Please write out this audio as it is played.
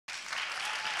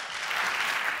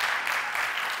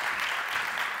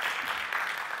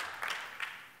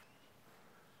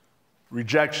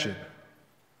Rejection.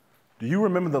 Do you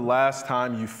remember the last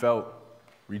time you felt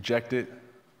rejected?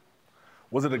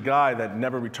 Was it a guy that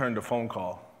never returned a phone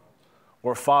call?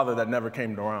 Or a father that never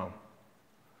came around?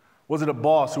 Was it a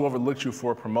boss who overlooked you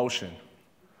for a promotion?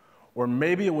 Or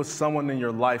maybe it was someone in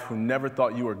your life who never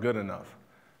thought you were good enough,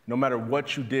 no matter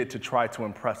what you did to try to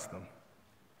impress them.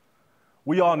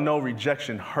 We all know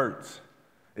rejection hurts.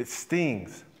 It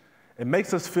stings. It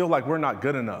makes us feel like we're not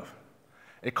good enough.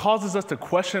 It causes us to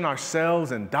question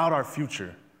ourselves and doubt our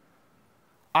future.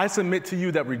 I submit to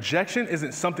you that rejection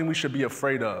isn't something we should be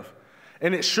afraid of.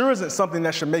 And it sure isn't something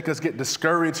that should make us get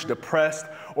discouraged, depressed,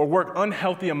 or work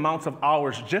unhealthy amounts of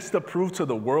hours just to prove to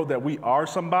the world that we are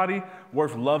somebody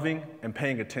worth loving and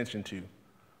paying attention to.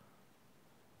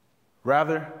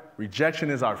 Rather,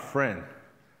 rejection is our friend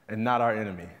and not our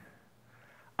enemy.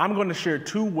 I'm going to share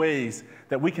 2 ways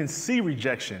that we can see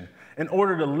rejection in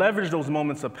order to leverage those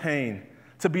moments of pain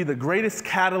to be the greatest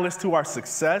catalyst to our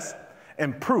success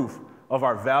and proof of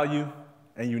our value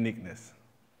and uniqueness.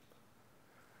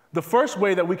 The first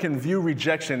way that we can view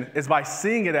rejection is by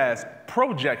seeing it as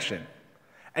projection,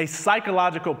 a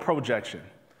psychological projection.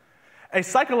 A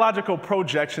psychological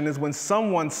projection is when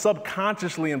someone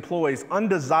subconsciously employs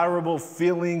undesirable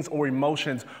feelings or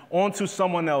emotions onto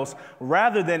someone else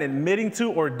rather than admitting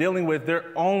to or dealing with their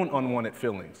own unwanted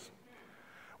feelings.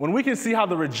 When we can see how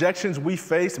the rejections we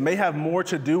face may have more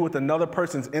to do with another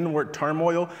person's inward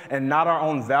turmoil and not our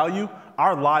own value,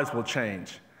 our lives will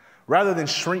change. Rather than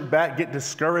shrink back, get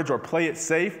discouraged, or play it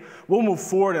safe, we'll move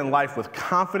forward in life with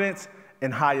confidence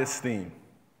and high esteem.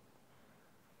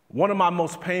 One of my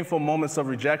most painful moments of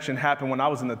rejection happened when I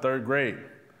was in the 3rd grade.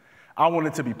 I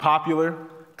wanted to be popular,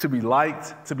 to be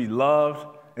liked, to be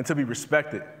loved, and to be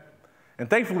respected. And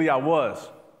thankfully, I was.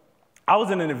 I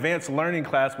was in an advanced learning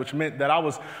class, which meant that I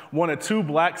was one of 2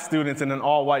 black students in an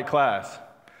all-white class.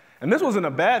 And this wasn't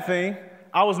a bad thing.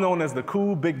 I was known as the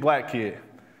cool big black kid.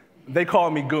 They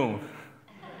called me Goon.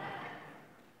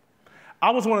 I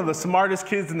was one of the smartest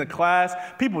kids in the class.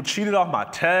 People cheated off my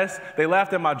tests. They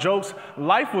laughed at my jokes.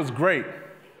 Life was great.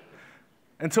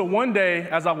 Until one day,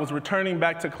 as I was returning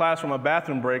back to class from a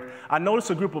bathroom break, I noticed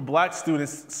a group of black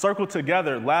students circled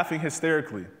together, laughing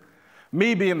hysterically.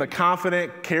 Me being the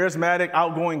confident, charismatic,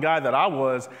 outgoing guy that I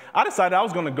was, I decided I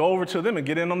was going to go over to them and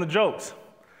get in on the jokes.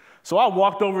 So I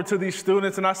walked over to these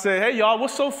students and I said, "Hey, y'all,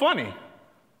 what's so funny?"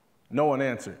 No one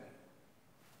answered.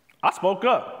 I spoke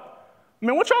up.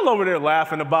 "Man, what y'all over there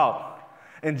laughing about?"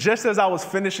 And just as I was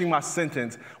finishing my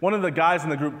sentence, one of the guys in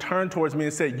the group turned towards me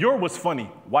and said, "You're what's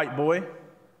funny, white boy."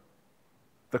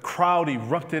 The crowd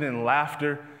erupted in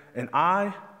laughter, and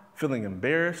I, feeling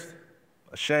embarrassed,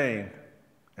 ashamed,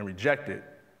 and rejected,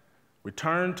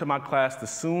 returned to my class to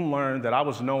soon learn that I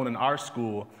was known in our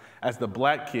school as the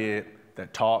black kid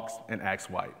that talks and acts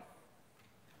white.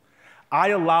 I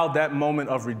allowed that moment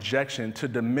of rejection to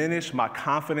diminish my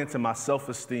confidence and my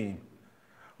self-esteem.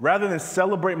 Rather than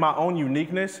celebrate my own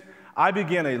uniqueness, I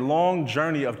began a long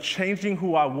journey of changing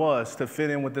who I was to fit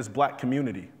in with this black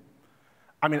community.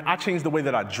 I changed the way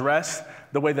that I dressed,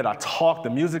 the way that I talked, the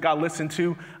music I listened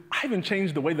to. I even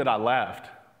changed the way that I laughed.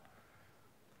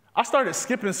 I started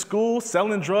skipping school,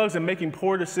 selling drugs, and making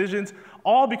poor decisions,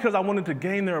 all because I wanted to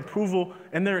gain their approval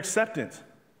and their acceptance.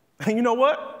 And you know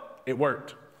what? It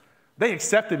worked. They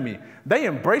accepted me. They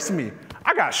embraced me.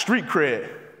 I got street cred.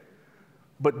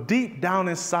 But deep down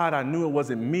inside, I knew it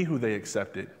wasn't me who they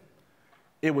accepted.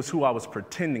 It was who I was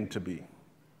pretending to be.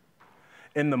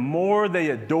 And the more they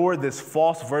adored this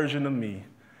false version of me,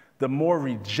 the more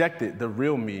rejected the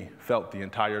real me felt the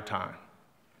entire time.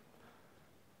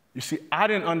 You see, I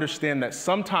didn't understand that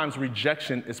sometimes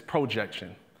rejection is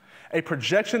projection, a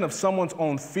projection of someone's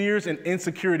own fears and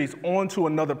insecurities onto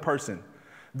another person.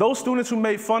 Those students who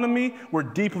made fun of me were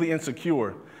deeply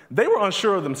insecure. They were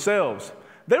unsure of themselves.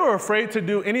 They were afraid to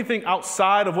do anything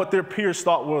outside of what their peers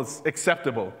thought was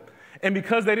acceptable. And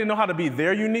because they didn't know how to be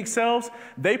their unique selves,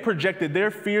 they projected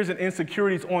their fears and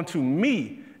insecurities onto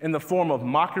me in the form of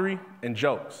mockery and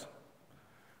jokes.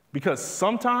 Because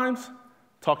sometimes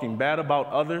talking bad about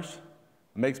others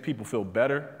makes people feel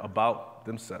better about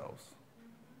themselves.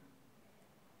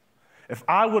 If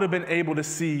I would have been able to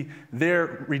see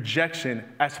their rejection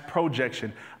as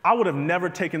projection, I would have never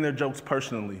taken their jokes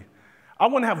personally. I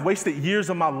wouldn't have wasted years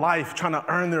of my life trying to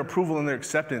earn their approval and their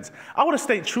acceptance. I would have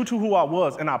stayed true to who I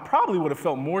was, and I probably would have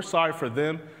felt more sorry for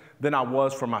them than I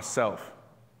was for myself.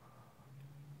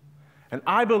 And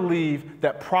I believe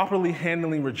that properly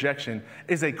handling rejection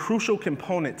is a crucial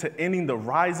component to ending the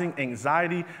rising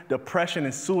anxiety, depression,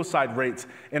 and suicide rates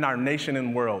in our nation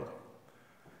and world.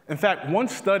 In fact, one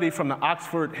study from the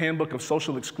Oxford Handbook of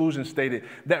Social Exclusion stated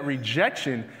that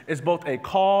rejection is both a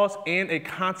cause and a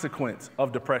consequence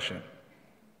of depression.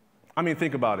 I mean,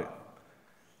 think about it.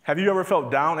 Have you ever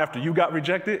felt down after you got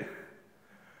rejected?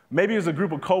 Maybe it was a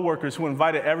group of coworkers who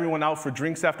invited everyone out for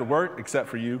drinks after work, except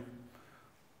for you.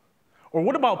 Or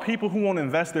what about people who won't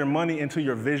invest their money into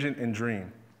your vision and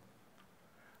dream?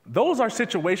 Those are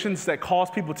situations that cause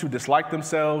people to dislike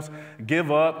themselves,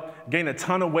 give up, gain a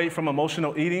ton of weight from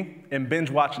emotional eating, and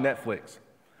binge watch Netflix.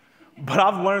 But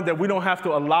I've learned that we don't have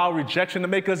to allow rejection to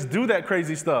make us do that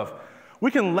crazy stuff.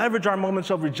 We can leverage our moments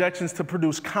of rejections to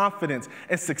produce confidence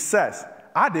and success.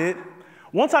 I did.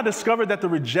 Once I discovered that the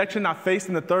rejection I faced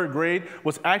in the 3rd grade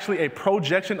was actually a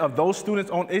projection of those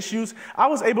students' own issues, I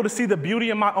was able to see the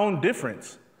beauty in my own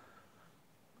difference.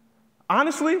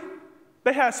 Honestly,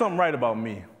 they had something right about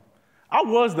me. I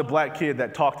was the black kid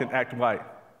that talked and acted white,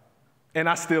 and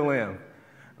I still am.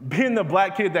 Being the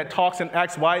black kid that talks and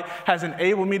acts white has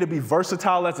enabled me to be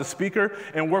versatile as a speaker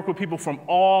and work with people from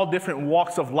all different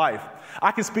walks of life.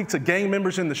 I can speak to gang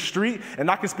members in the street, and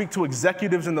I can speak to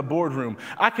executives in the boardroom.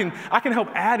 I can help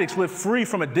addicts live free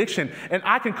from addiction, and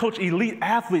I can coach elite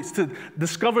athletes to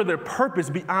discover their purpose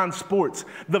beyond sports.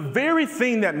 The very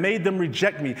thing that made them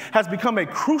reject me has become a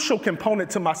crucial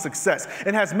component to my success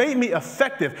and has made me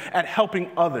effective at helping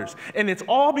others. And it's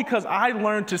all because I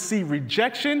learned to see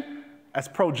rejection as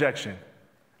projection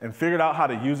and figured out how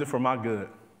to use it for my good.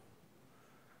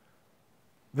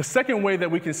 The second way that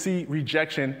we can see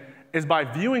rejection is by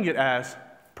viewing it as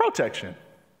protection.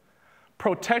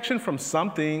 Protection from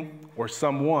something or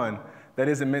someone that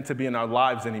isn't meant to be in our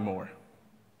lives anymore.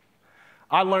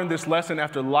 I learned this lesson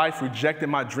after life rejected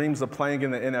my dreams of playing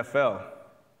in the NFL.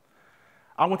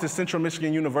 I went to Central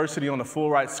Michigan University on a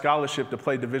full-ride scholarship to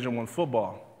play Division I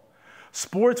football.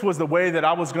 Sports was the way that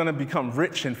I was going to become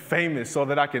rich and famous so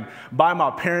that I could buy my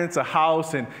parents a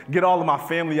house and get all of my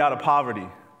family out of poverty.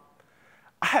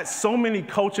 I had so many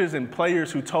coaches and players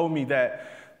who told me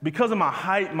that because of my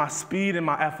height, my speed, and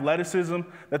my athleticism,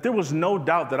 that there was no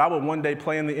doubt that I would one day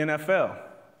play in the NFL.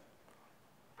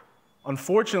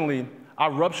 Unfortunately, I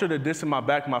ruptured a disc in my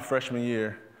back my freshman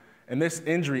year, and this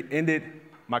injury ended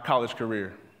my college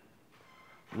career.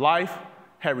 Life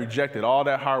had rejected all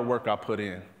that hard work I put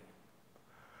in.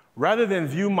 Rather than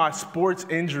view my sports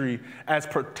injury as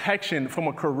protection from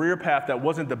a career path that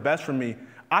wasn't the best for me,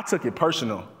 I took it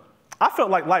personal. I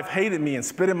felt like life hated me and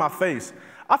spit in my face.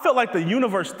 I felt like the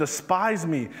universe despised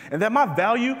me and that my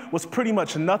value was pretty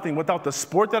much nothing without the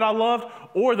sport that I loved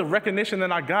or the recognition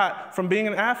that I got from being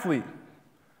an athlete.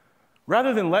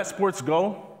 Rather than let sports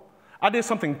go, I did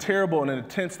something terrible in an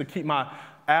attempt to keep my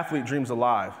athlete dreams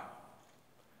alive.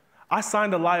 I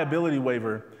signed a liability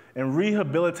waiver and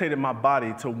rehabilitated my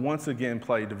body to once again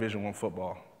play Division I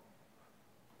football.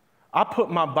 I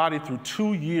put my body through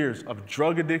 2 years of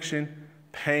drug addiction,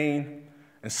 pain,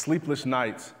 and sleepless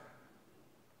nights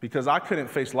because I couldn't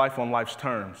face life on life's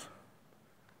terms.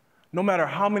 No matter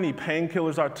how many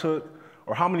painkillers I took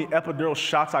or how many epidural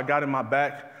shots I got in my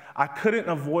back, I couldn't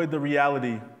avoid the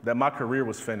reality that my career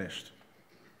was finished.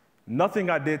 Nothing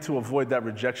I did to avoid that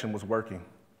rejection was working.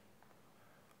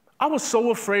 I was so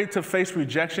afraid to face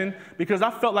rejection because I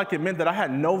felt like it meant that I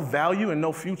had no value and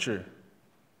no future.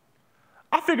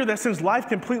 I figured that since life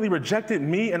completely rejected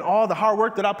me and all the hard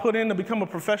work that I put in to become a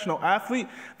professional athlete,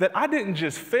 that I didn't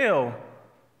just fail,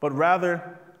 but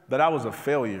rather that I was a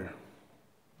failure.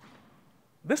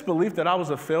 This belief that I was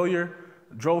a failure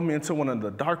drove me into one of the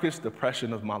darkest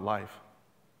depressions of my life.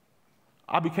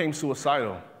 I became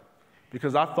suicidal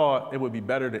because I thought it would be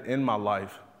better to end my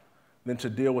life than to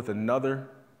deal with another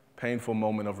painful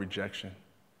moment of rejection.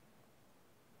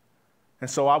 And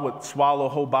so I would swallow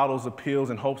whole bottles of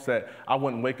pills in hopes that I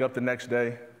wouldn't wake up the next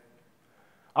day.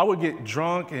 I would get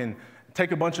drunk and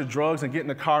take a bunch of drugs and get in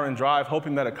the car and drive,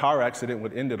 hoping that a car accident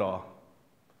would end it all.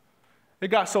 It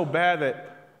got so bad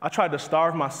that I tried to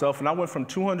starve myself, and I went from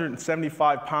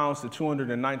 275 pounds to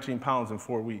 219 pounds in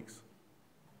 4 weeks.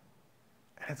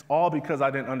 And it's all because I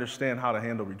didn't understand how to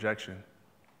handle rejection.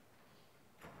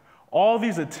 All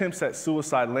these attempts at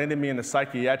suicide landed me in the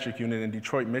psychiatric unit in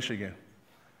Detroit, Michigan.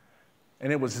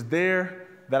 And it was there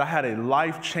that I had a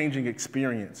life-changing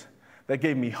experience that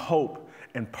gave me hope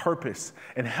and purpose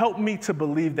and helped me to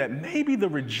believe that maybe the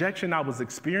rejection I was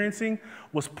experiencing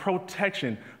was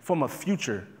protection from a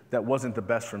future that wasn't the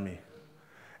best for me.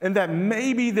 And that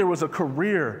maybe there was a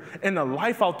career and a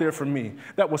life out there for me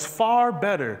that was far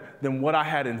better than what I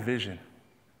had envisioned.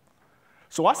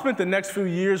 So I spent the next few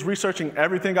years researching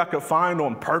everything I could find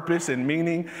on purpose and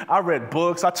meaning. I read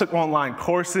books, I took online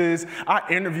courses, I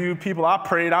interviewed people, I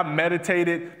prayed, I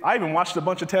meditated, I even watched a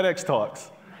bunch of TEDx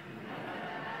talks.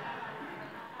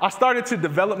 I started to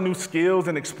develop new skills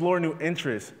and explore new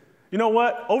interests. You know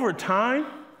what? Over time,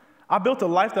 I built a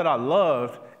life that I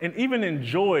loved and even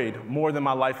enjoyed more than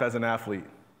my life as an athlete.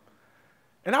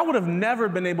 And I would have never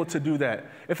been able to do that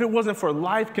if it wasn't for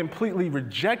life completely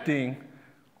rejecting,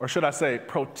 or should I say,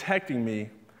 protecting me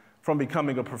from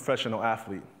becoming a professional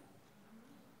athlete.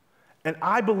 And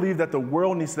I believe that the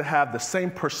world needs to have the same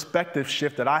perspective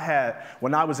shift that I had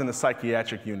when I was in the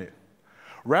psychiatric unit.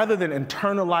 Rather than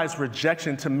internalize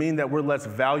rejection to mean that we're less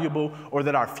valuable or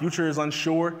that our future is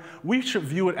unsure, we should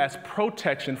view it as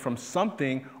protection from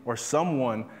something or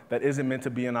someone that isn't meant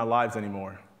to be in our lives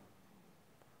anymore.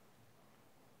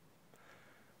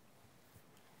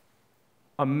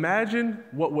 Imagine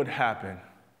what would happen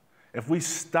if we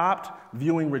stopped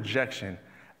viewing rejection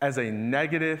as a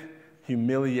negative,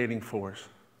 humiliating force,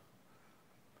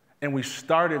 and we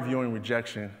started viewing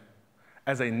rejection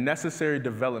as a necessary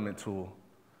development tool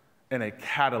and a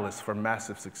catalyst for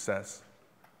massive success.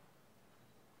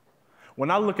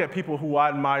 When I look at people who I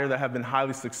admire that have been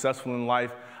highly successful in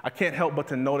life, I can't help but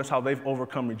to notice how they've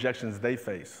overcome rejections they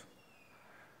face.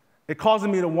 It causes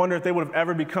me to wonder if they would have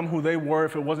ever become who they were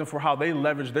if it wasn't for how they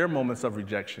leveraged their moments of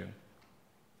rejection.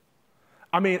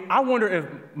 I mean, I wonder if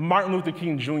Martin Luther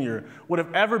King Jr. would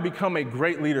have ever become a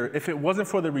great leader if it wasn't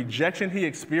for the rejection he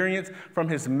experienced from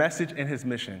his message and his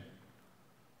mission.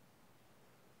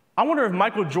 I wonder if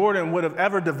Michael Jordan would have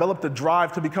ever developed the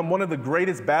drive to become one of the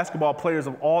greatest basketball players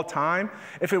of all time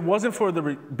if it wasn't for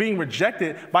being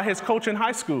rejected by his coach in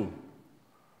high school.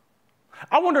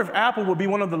 I wonder if Apple would be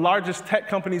one of the largest tech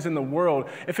companies in the world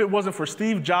if it wasn't for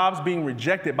Steve Jobs being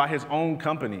rejected by his own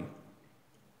company.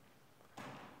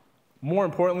 More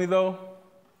importantly, though,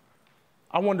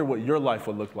 I wonder what your life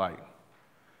would look like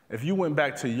if you went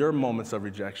back to your moments of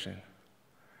rejection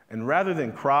and rather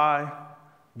than cry,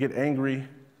 get angry,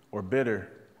 or bitter,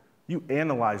 you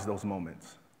analyze those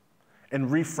moments and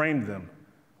reframe them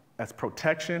as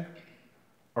protection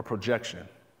or projection.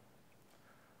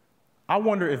 I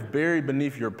wonder if buried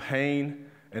beneath your pain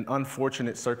and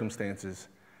unfortunate circumstances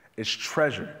is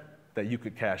treasure that you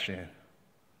could cash in.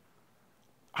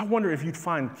 I wonder if you'd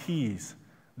find keys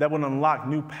that would unlock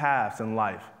new paths in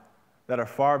life that are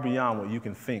far beyond what you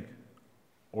can think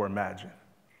or imagine.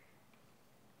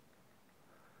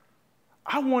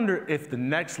 I wonder if the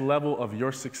next level of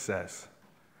your success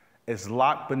is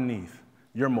locked beneath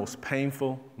your most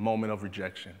painful moment of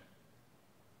rejection.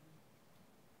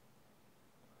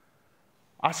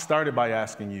 I started by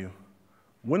asking you,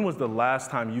 when was the last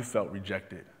time you felt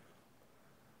rejected?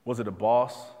 Was it a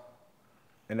boss,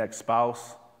 an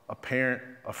ex-spouse, a parent,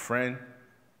 a friend,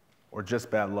 or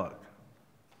just bad luck?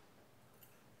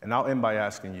 And I'll end by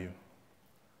asking you,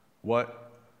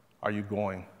 what are you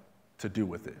going to do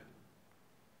with it?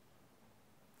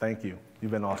 Thank you.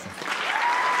 You've been awesome.